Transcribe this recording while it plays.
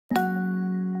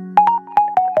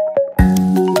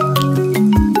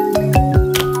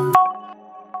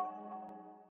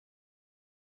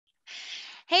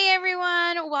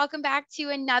welcome back to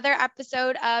another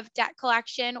episode of Debt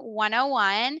Collection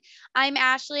 101. I'm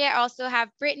Ashley. I also have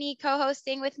Brittany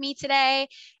co-hosting with me today,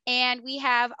 and we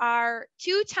have our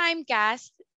two-time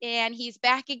guest, and he's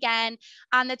back again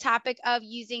on the topic of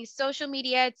using social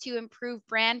media to improve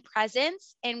brand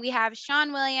presence. And we have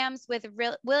Sean Williams with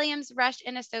Williams Rush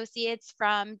and Associates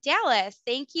from Dallas.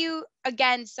 Thank you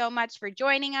again so much for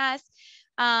joining us.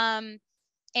 And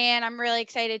I'm really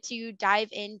excited to dive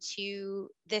into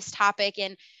this topic.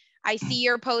 And I see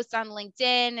your posts on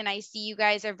LinkedIn, and I see you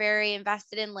guys are very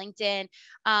invested in LinkedIn.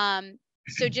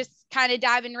 So just kind of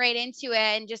diving right into it,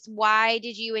 and just why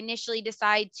did you initially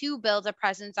decide to build a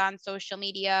presence on social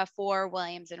media for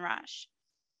Williams and Rush?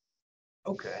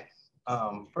 Okay.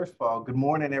 First of all, good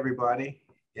morning, everybody.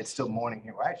 It's still morning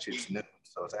here. Well, actually, it's noon,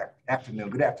 so it's afternoon.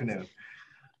 Good afternoon.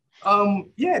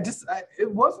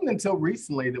 It wasn't until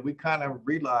recently that we kind of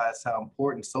realized how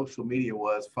important social media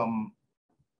was from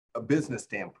a business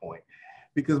standpoint,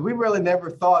 because we really never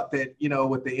thought that,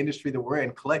 with the industry that we're in,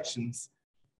 collections,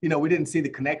 we didn't see the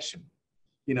connection,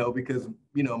 because,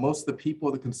 most of the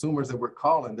people, the consumers that we're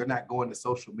calling, they're not going to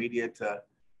social media to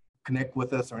connect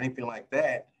with us or anything like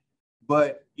that.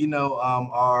 But,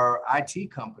 our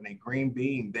IT company, Green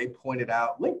Bean, they pointed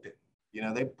out LinkedIn.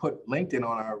 They put LinkedIn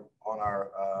on our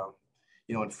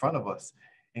in front of us,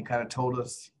 and kind of told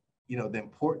us, the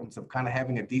importance of kind of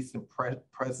having a decent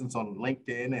presence on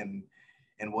LinkedIn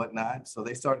and whatnot. So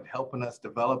they started helping us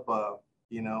develop, our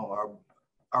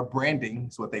branding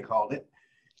is what they called it,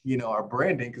 our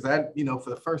branding, because for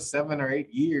the first 7 or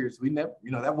 8 years, we never,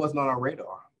 that wasn't on our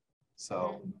radar.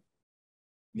 So,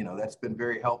 that's been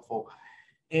very helpful.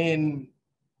 And,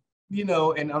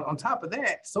 and on top of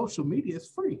that, social media is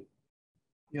free.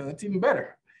 It's even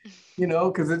better,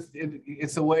 because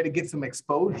it's a way to get some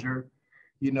exposure,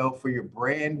 for your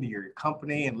brand, your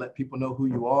company, and let people know who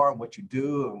you are and what you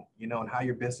do, and how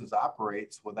your business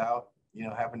operates without,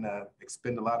 having to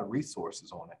expend a lot of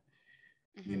resources on it.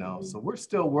 So we're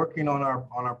still working on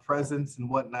our presence and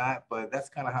whatnot, but that's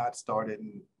kind of how it started,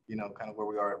 and, kind of where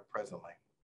we are presently.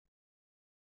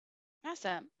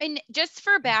 Awesome. And just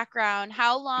for background,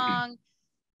 how long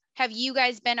have you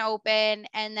guys been open?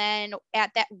 And then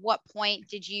what point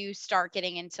did you start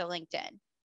getting into LinkedIn?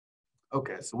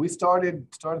 Okay, so we started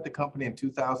the company in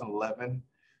 2011.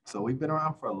 So we've been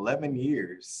around for 11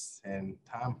 years, and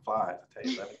time flies, I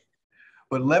tell you, 11.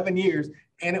 But 11 years,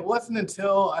 and it wasn't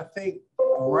until I think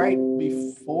right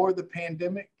before the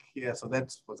pandemic. Yeah, so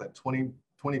was that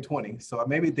 2020. So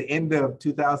maybe at the end of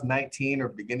 2019 or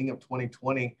beginning of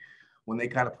 2020, when they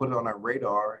kind of put it on our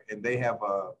radar. And they have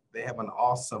an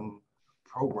awesome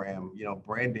program,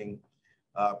 branding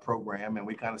program, and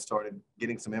we kind of started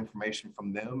getting some information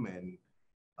from them, and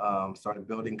started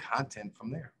building content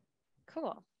from there.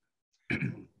 Cool.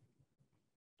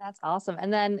 That's awesome.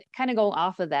 And then kind of going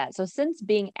off of that, so since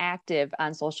being active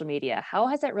on social media, how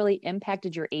has that really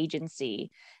impacted your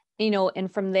agency?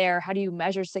 And from there, how do you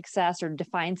measure success or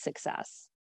define success?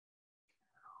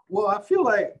 Well, I feel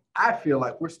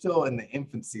like we're still in the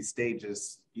infancy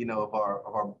stages,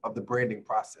 of the branding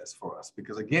process for us,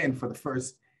 because again, for the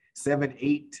first 7,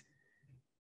 8,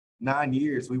 9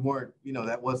 years, we weren't,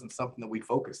 that wasn't something that we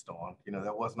focused on.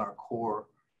 That wasn't our core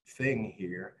thing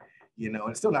here. And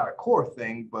it's still not a core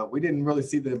thing, but we didn't really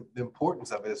see the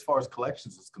importance of it as far as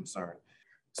collections is concerned.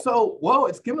 So, well,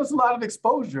 it's given us a lot of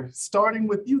exposure, starting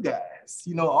with you guys.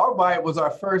 Arbite was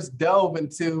our first delve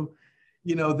into,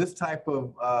 this type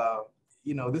of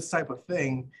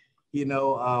thing.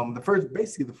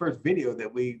 The first video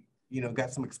that we,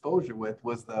 got some exposure with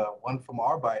was the one from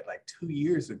Arbite like 2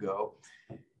 years ago.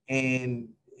 And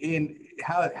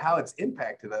how it's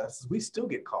impacted us is we still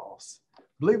get calls.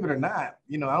 Believe it or not,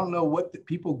 I don't know what the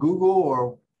people Google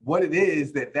or what it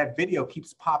is that video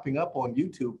keeps popping up on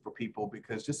YouTube for people,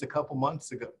 because just a couple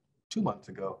months ago, 2 months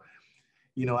ago,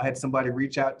 I had somebody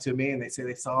reach out to me, and they say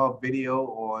they saw a video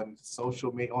on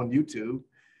social media, on YouTube,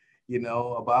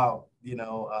 about,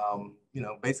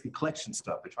 basically collection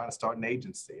stuff. They're trying to start an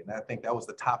agency. And I think that was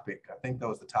the topic.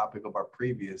 Of our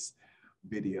previous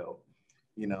video,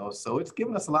 so it's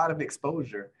given us a lot of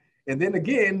exposure. And then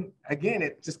again,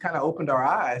 it just kind of opened our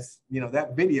eyes.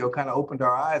 That video kind of opened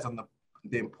our eyes on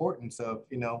the importance of,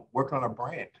 working on our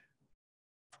brand.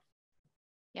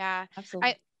 Yeah,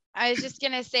 absolutely. I was just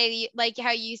going to say, like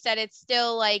how you said, it's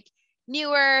still like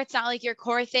newer. It's not like your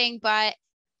core thing, but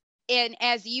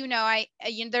as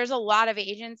there's a lot of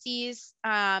agencies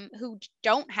who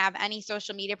don't have any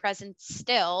social media presence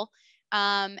still.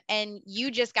 And you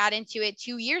just got into it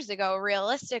 2 years ago,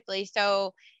 realistically.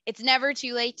 So it's never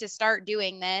too late to start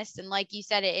doing this. And like you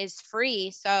said, it is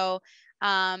free. So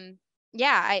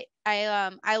Yeah,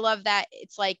 I love that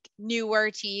it's like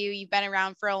newer to you. You've been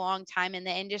around for a long time in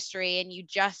the industry and you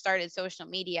just started social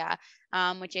media,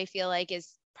 which I feel like is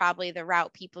probably the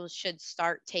route people should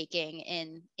start taking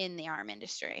in the arm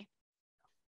industry.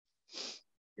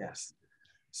 Yes.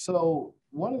 So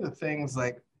one of the things,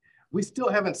 like, we still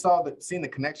haven't seen the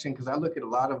connection, because I look at a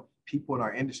lot of people in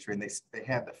our industry and they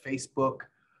have the Facebook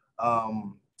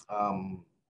um, um,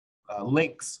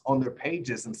 links on their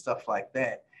pages and stuff like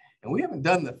that. And we haven't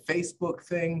done the Facebook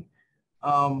thing.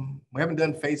 We haven't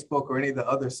done Facebook or any of the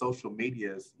other social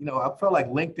medias. You know, I felt like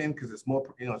LinkedIn, because it's more,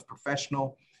 you know, it's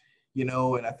professional, you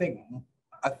know, and I think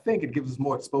it gives us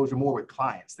more exposure, more with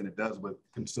clients than it does with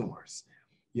consumers,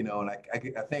 you know. And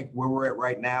I think where we're at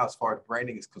right now, as far as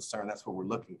branding is concerned, that's what we're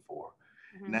looking for.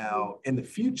 Mm-hmm. Now, in the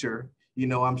future, you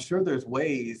know, I'm sure there's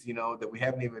ways, you know, that we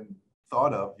haven't even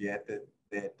thought of yet that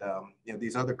you know,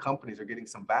 these other companies are getting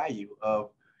some value of,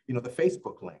 you know, the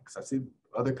Facebook links. I see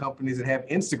other companies that have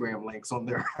Instagram links on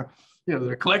their, you know,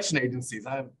 their collection agencies.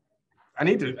 I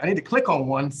need to click on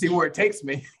one, see where it takes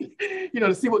me, you know,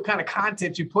 to see what kind of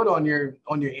content you put on your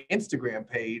Instagram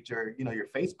page or, you know, your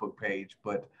Facebook page.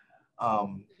 But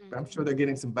I'm sure they're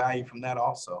getting some value from that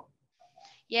also.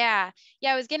 Yeah.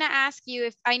 I was going to ask you,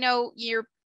 if I know you're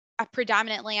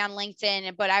predominantly on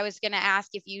LinkedIn, but I was going to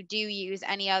ask if you do use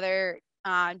any other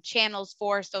channels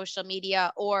for social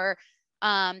media, or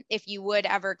if you would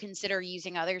ever consider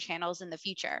using other channels in the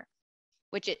future,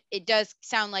 which it does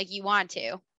sound like you want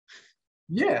to.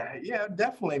 Yeah,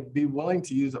 definitely be willing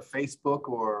to use a Facebook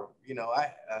or, you know,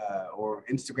 or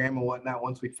Instagram and whatnot,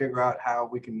 once we figure out how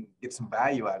we can get some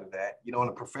value out of that. You know, on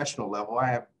a professional level, I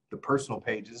have the personal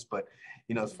pages, but,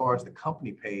 you know, as far as the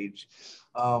company page,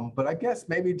 but I guess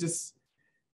maybe just,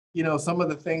 you know, some of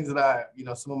the things that you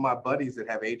know, some of my buddies that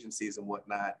have agencies and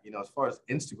whatnot, you know, as far as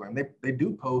Instagram, they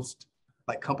do post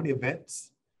like company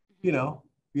events, you know,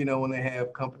 when they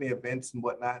have company events and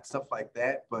whatnot, stuff like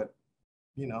that. But,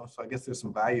 you know, so I guess there's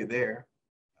some value there.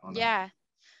 Yeah.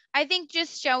 I think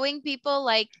just showing people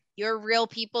like you're real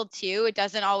people too. It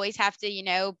doesn't always have to, you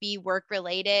know, be work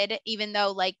related, even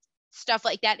though like stuff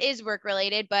like that is work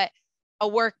related, but a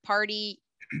work party,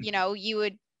 you know, you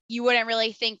wouldn't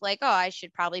really think like, oh, I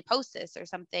should probably post this or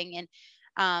something. And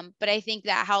but I think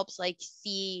that helps like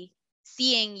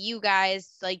seeing you guys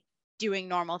like doing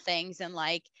normal things, and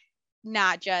like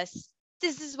not just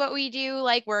this is what we do,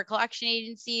 like we're a collection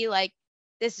agency, like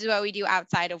this is what we do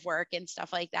outside of work and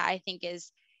stuff like that. I think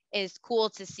is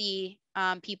cool to see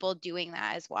people doing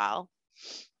that as well.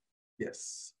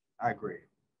 Yes, I agree.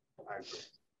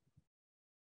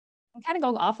 I'm kind of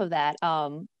going off of that.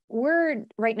 Where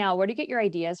do you get your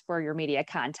ideas for your media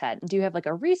content? Do you have like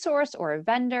a resource or a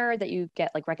vendor that you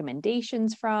get like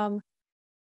recommendations from?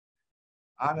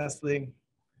 Honestly,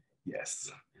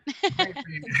 yes.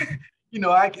 You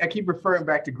know, I keep referring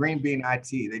back to Green Bean IT.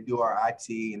 They do our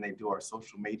IT and they do our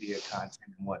social media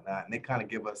content and whatnot. And they kind of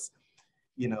give us,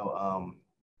 you know,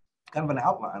 kind of an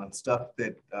outline of stuff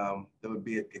that that would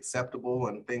be acceptable,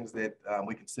 and things that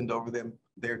we can send over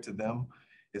there to them,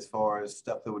 as far as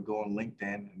stuff that would go on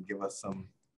LinkedIn and give us some,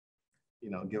 you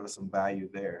know, give us some value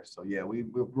there. So yeah, we're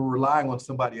relying on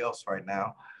somebody else right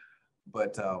now.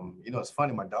 But you know, it's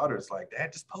funny. My daughter's like,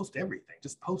 Dad, just post everything.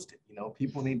 Just post it. You know,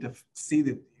 people need to see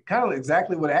the kind of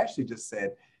exactly what Ashley just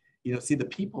said. You know, see the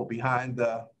people behind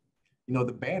the, you know,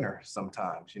 the banner.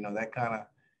 Sometimes, you know, that kind of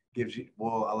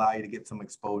will allow you to get some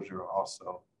exposure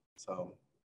also. So.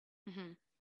 Mm-hmm.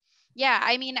 Yeah,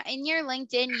 I mean, in your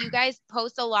LinkedIn, you guys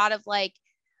post a lot of like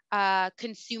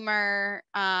consumer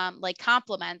like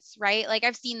compliments, right? Like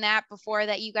I've seen that before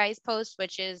that you guys post,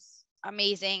 which is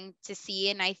amazing to see.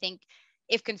 And I think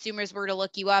if consumers were to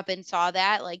look you up and saw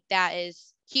that, like that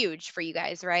is huge for you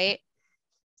guys, right?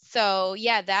 So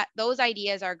yeah, those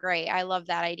ideas are great. I love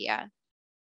that idea.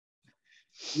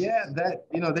 Yeah, that,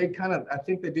 you know, they kind of, I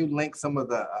think they do link some of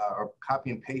the, or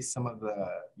copy and paste some of the,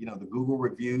 you know, the Google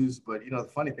reviews. But, you know, the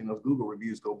funny thing, those Google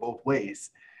reviews go both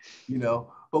ways, you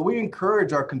know. But we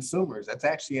encourage our consumers. That's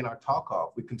actually in our talk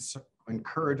off. We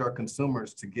encourage our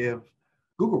consumers to give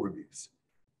Google reviews,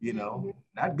 you know,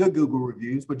 not good Google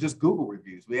reviews, but just Google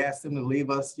reviews. We asked them to leave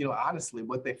us, you know, honestly,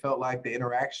 what they felt like the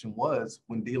interaction was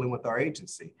when dealing with our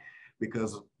agency.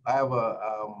 Because I have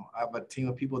a team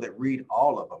of people that read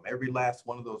all of them, every last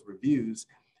one of those reviews,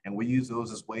 and we use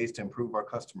those as ways to improve our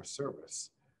customer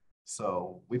service.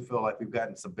 So we feel like we've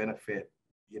gotten some benefit,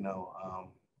 you know,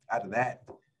 out of that.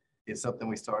 It's something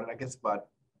we started, I guess, about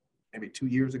maybe 2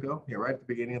 years ago, yeah, right at the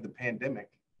beginning of the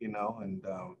pandemic, you know, and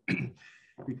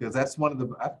because I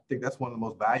think that's one of the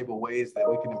most valuable ways that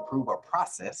we can improve our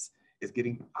process, is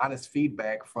getting honest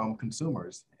feedback from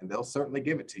consumers, and they'll certainly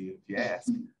give it to you if you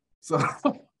ask. So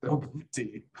they'll give it to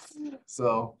you.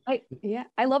 So I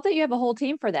love that you have a whole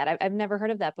team for that. I've never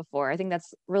heard of that before. I think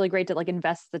that's really great to like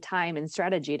invest the time and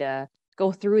strategy to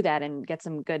go through that and get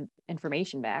some good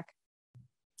information back.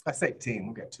 I say team,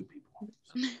 we got 2 people.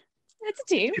 So. It's a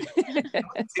team.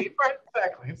 It's a team, right?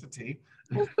 Exactly. It's a team.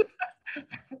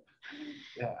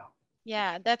 Yeah.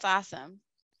 Yeah, that's awesome.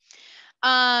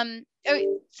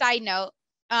 Side note,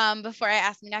 before I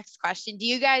ask the next question, do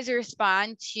you guys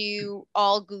respond to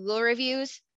all Google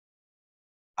reviews?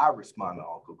 I respond to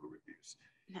all Google reviews.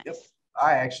 Nice. Yep.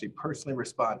 I actually personally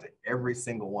respond to every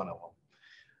single one of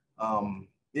them.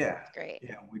 Yeah. That's great.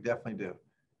 Yeah, we definitely do.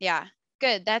 Yeah,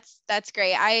 good. That's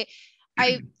great. I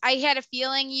had a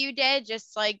feeling you did,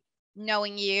 just like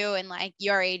knowing you and like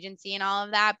your agency and all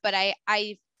of that, but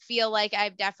I feel like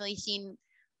I've definitely seen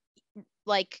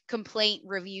like complaint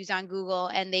reviews on Google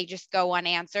and they just go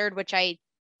unanswered, which I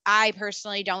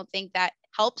personally don't think that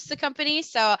helps the company.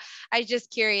 So I was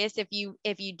just curious if you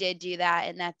did do that,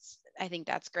 and I think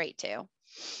that's great too.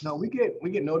 No, we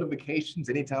get notifications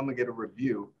anytime we get a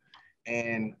review,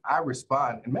 and I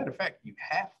respond. As a matter of fact,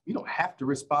 you don't have to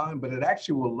respond, but it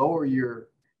actually will lower your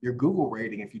Google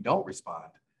rating if you don't respond.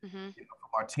 Mm-hmm.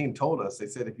 Our team told us, they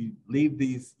said if you leave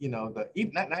these, not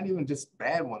even just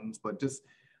bad ones, but just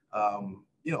all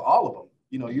of them.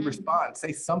 Mm-hmm. You respond,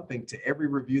 say something to every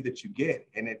review that you get,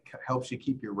 and it helps you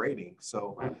keep your rating.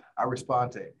 So I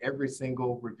respond to every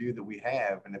single review that we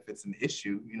have, and if it's an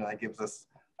issue, that gives us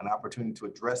an opportunity to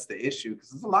address the issue, because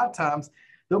there's a lot of times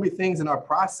there'll be things in our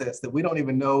process that we don't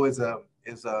even know is an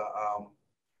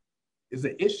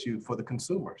issue for the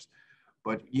consumers.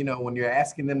 But when you're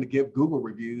asking them to give Google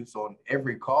reviews on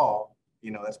every call,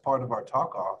 that's part of our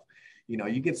talk off.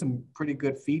 You get some pretty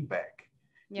good feedback.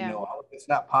 Yeah. It's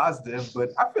not positive, but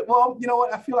I feel,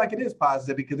 I feel like it is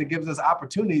positive because it gives us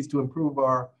opportunities to improve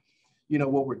our,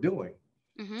 what we're doing.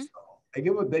 Mm-hmm.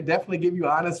 So they definitely give you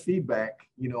honest feedback,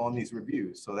 on these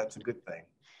reviews. So that's a good thing.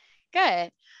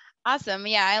 Good. Awesome.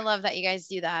 Yeah. I love that you guys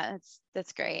do that.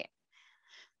 That's great.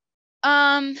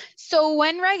 So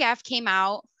when Reg F came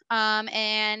out,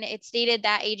 and it stated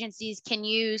that agencies can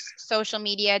use social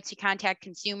media to contact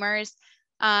consumers,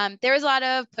 there was a lot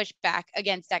of pushback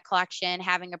against debt collection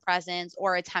having a presence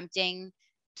or attempting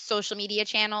social media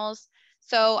channels.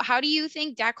 So how do you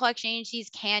think debt collection agencies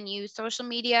can use social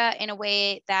media in a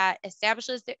way that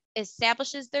establishes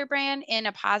their brand in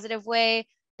a positive way,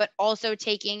 but also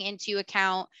taking into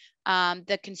account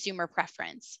the consumer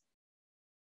preference?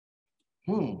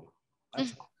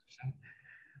 That's a question.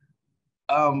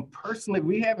 Personally,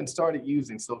 we haven't started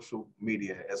using social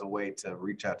media as a way to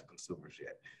reach out to consumers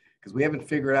yet, because we haven't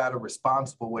figured out a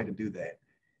responsible way to do that.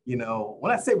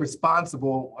 When I say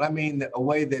responsible, I mean a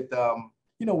way that,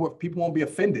 where people won't be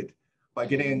offended by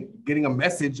getting a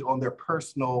message on their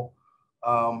personal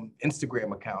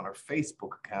Instagram account or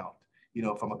Facebook account,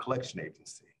 from a collection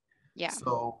agency. Yeah.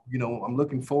 So, I'm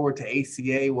looking forward to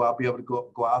ACA, where I'll be able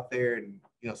to go out there and,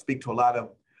 speak to a lot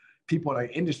of people in our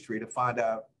industry to find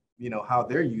out, how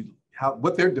they're using,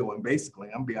 what they're doing. Basically,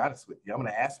 I'm gonna be honest with you. I'm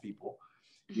gonna ask people.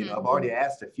 I've already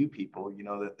asked a few people,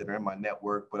 that are in my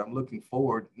network, but I'm looking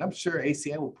forward, and I'm sure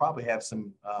ACA will probably have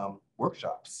some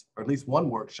workshops, or at least one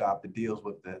workshop that deals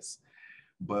with this.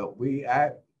 But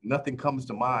nothing comes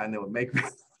to mind that would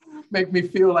make me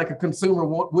feel like a consumer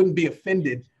wouldn't be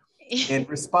offended and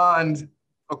respond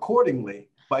accordingly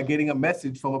by getting a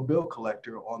message from a bill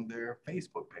collector on their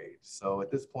Facebook page. So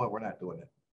at this point, we're not doing it.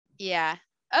 Yeah.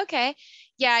 Okay.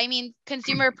 Yeah. I mean,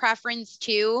 consumer preference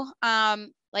too.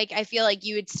 Like, I feel like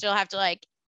you would still have to like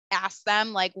ask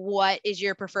them, like, what is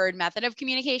your preferred method of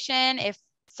communication? If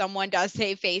someone does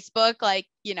say Facebook, like,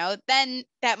 then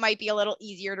that might be a little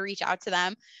easier to reach out to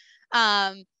them.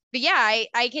 But yeah,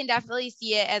 I can definitely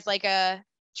see it as like a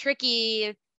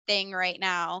tricky thing right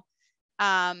now.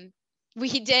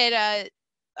 We did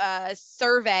a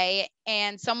survey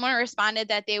and someone responded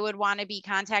that they would want to be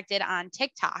contacted on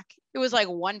TikTok. It was like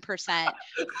 1%,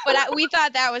 but we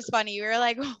thought that was funny. We were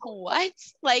like, what?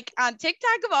 Like on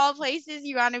TikTok of all places,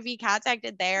 you want to be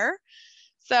contacted there?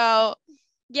 So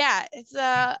yeah, it's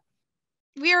a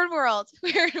weird world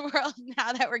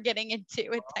now that we're getting into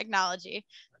with technology.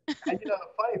 And the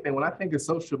funny thing, when I think of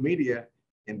social media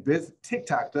and business,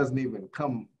 TikTok doesn't even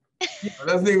come,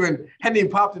 hadn't even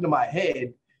popped into my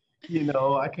head.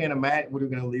 I can't imagine we're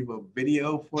going to leave a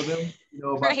video for them.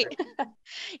 About right.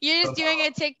 You're just doing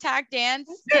a TikTok dance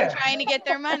and trying to get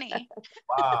their money.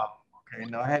 Wow. Okay.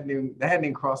 No, that hadn't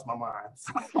even crossed my mind.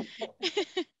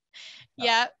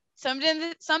 Yeah.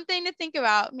 Something to think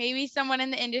about. Maybe someone in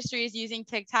the industry is using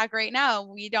TikTok right now.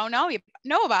 We don't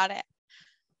know about it.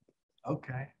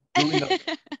 Okay. Really noted.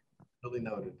 Really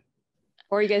noted.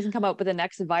 Or you guys can come up with the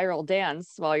next viral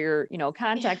dance while you're,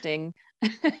 contacting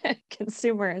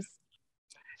consumers.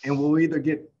 And we'll either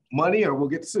get money or we'll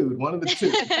get sued. One of the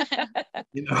two.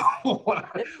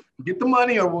 Get the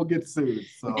money or we'll get sued.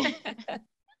 So,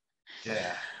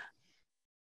 yeah.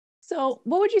 So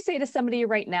what would you say to somebody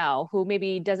right now who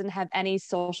maybe doesn't have any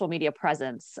social media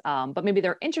presence, but maybe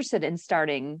they're interested in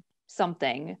starting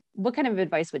something? What kind of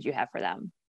advice would you have for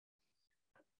them?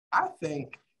 I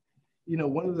think,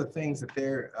 one of the things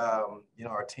that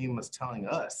our team was telling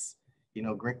us,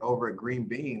 over at Green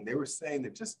Bean, they were saying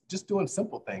that just doing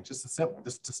simple things, just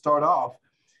to start off,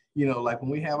 like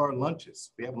when we have our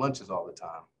lunches, we have lunches all the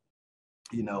time.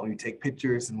 You take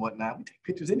pictures and whatnot. We take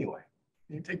pictures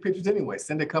anyway.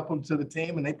 Send a couple to the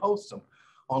team and they post them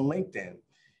on LinkedIn,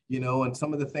 and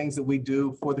some of the things that we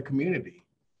do for the community.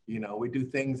 We do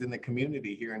things in the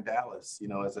community here in Dallas,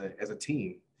 as a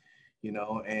team,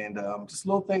 and just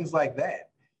little things like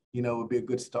that, would be a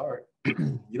good start.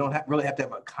 You don't really have to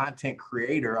have a content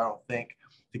creator, I don't think,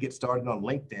 to get started on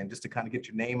LinkedIn, just to kind of get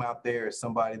your name out there as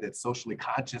somebody that's socially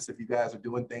conscious. If you guys are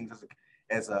doing things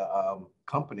as a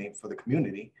company for the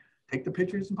community, take the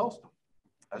pictures and post them.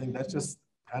 I think that's just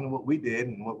kind of what we did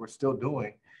and what we're still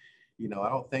doing. I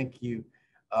don't think you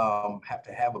have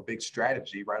to have a big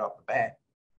strategy right off the bat,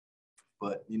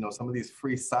 but some of these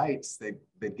free sites that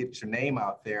get your name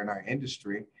out there in our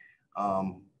industry,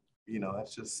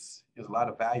 that's just, there's a lot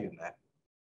of value in that.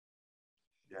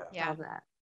 Yeah. Love that.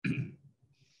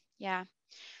 Yeah.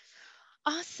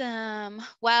 Awesome.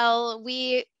 Well,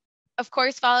 we of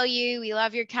course follow you. We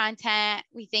love your content.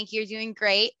 We think you're doing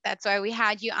great. That's why we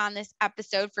had you on this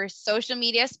episode for social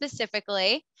media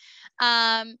specifically.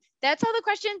 That's all the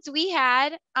questions we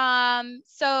had.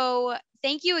 So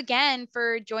thank you again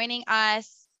for joining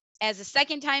us as a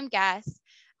second time guest.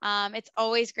 It's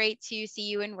always great to see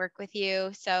you and work with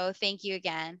you. So thank you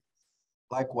again.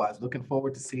 Likewise, looking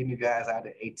forward to seeing you guys out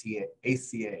at ACA.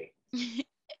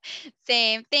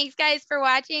 Same. Thanks guys for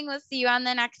watching. We'll see you on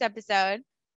the next episode.